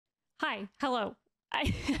Hi, hello.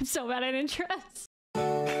 I am so bad at intros.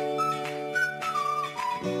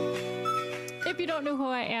 If you don't know who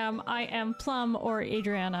I am Plum or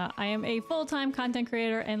Adriana. I am a full-time content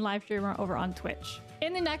creator and live streamer over on Twitch.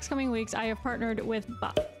 In the next coming weeks, I have partnered with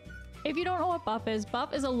Buff. If you don't know what Buff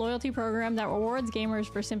is a loyalty program that rewards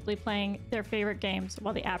gamers for simply playing their favorite games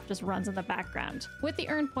while the app just runs in the background. With the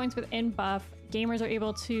earned points within Buff, gamers are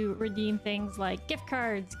able to redeem things like gift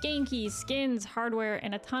cards, game keys, skins, hardware,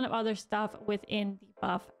 and a ton of other stuff within the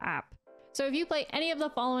Buff app. So if you play any of the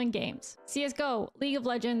following games: CSGO, League of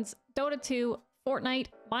Legends, Dota 2, Fortnite,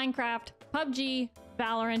 Minecraft, PUBG,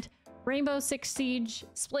 Valorant, Rainbow Six Siege,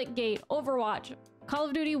 Splitgate, Overwatch, Call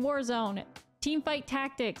of Duty Warzone, Teamfight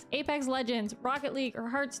Tactics, Apex Legends, Rocket League, or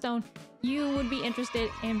Hearthstone, you would be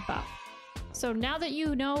interested in Buff. So now that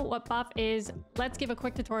you know what Buff is, let's give a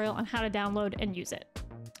quick tutorial on how to download and use it.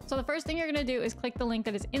 So the first thing you're gonna do is click the link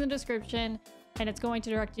that is in the description, and it's going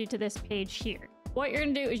to direct you to this page here. What you're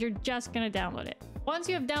gonna do is you're just gonna download it. Once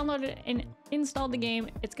you have downloaded and installed the game,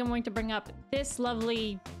 it's going to bring up this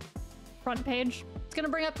lovely front page. It's gonna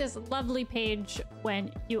bring up this lovely page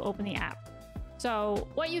when you open the app. So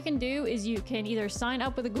what you can do is you can either sign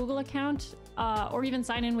up with a Google account or even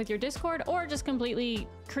sign in with your Discord, or just completely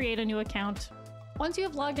create a new account. Once you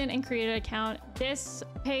have logged in and created an account, this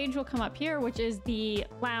page will come up here, which is the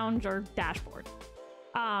lounge or dashboard.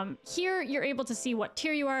 Here you're able to see what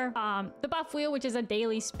tier you are. The buff wheel, which is a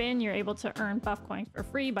daily spin, you're able to earn buff coins for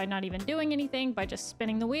free by not even doing anything, by just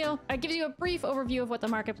spinning the wheel. It gives you a brief overview of what the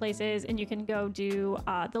marketplace is, and you can go do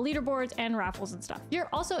the leaderboards and raffles and stuff. You're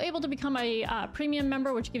also able to become a premium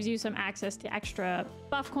member, which gives you some access to extra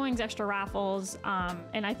buff coins, extra raffles,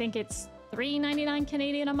 and I think it's $3.99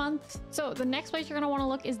 Canadian a month. So the next place you're going to want to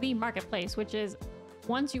look is the marketplace, which is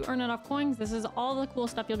once you earn enough coins, this is all the cool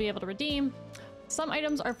stuff you'll be able to redeem. Some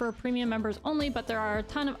items are for premium members only, but there are a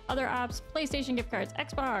ton of other apps: PlayStation gift cards,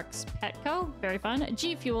 Xbox, Petco, very fun,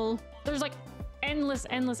 G Fuel. There's like endless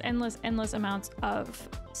amounts of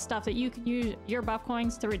stuff that you can use your buff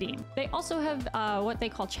coins to redeem. They also have what they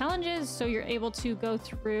call challenges, so you're able to go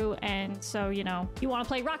through, and so, you know, you want to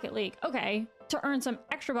play Rocket League. Okay, to earn some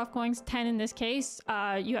extra buff coins, 10 in this case,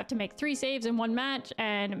 you have to make 3 saves in one match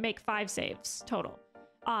and make 5 saves total.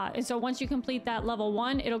 And so once you complete that level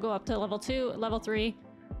 1, it'll go up to level 2, level 3.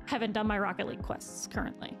 Haven't done my Rocket League quests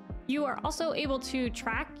currently. You are also able to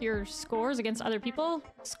track your scores against other people.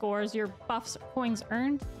 Scores, your buffs, coins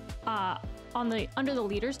earned, under the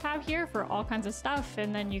leaders tab here for all kinds of stuff.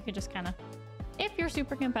 And then you can just kind of, if you're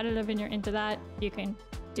super competitive and you're into that, you can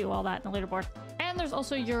do all that in the leaderboard. And there's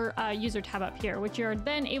also your user tab up here, which you're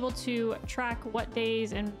then able to track what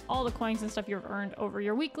days and all the coins and stuff you've earned over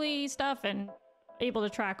your weekly stuff, and able to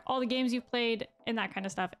track all the games you've played and that kind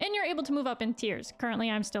of stuff. And you're able to move up in tiers.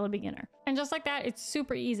 Currently, I'm still a beginner. And just like that, it's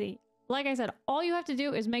super easy. Like I said, all you have to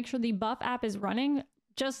do is make sure the Buff app is running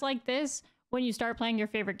just like this when you start playing your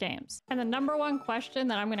favorite games. And the #1 question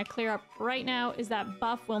that I'm going to clear up right now is that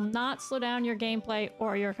Buff will not slow down your gameplay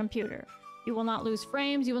or your computer. You will not lose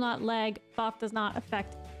frames, you will not lag. Buff does not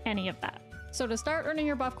affect any of that. So to start earning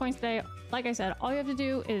your Buff coins today, like I said, all you have to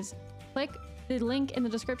do is click the link in the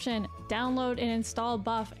description, download and install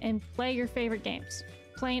Buff, and play your favorite games.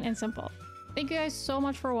 Plain and simple. Thank you guys so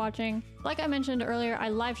much for watching. Like I mentioned earlier, I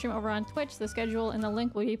live stream over on Twitch. The schedule and the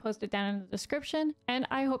link will be posted down in the description, and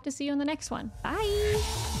I hope to see you in the next one.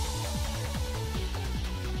 Bye!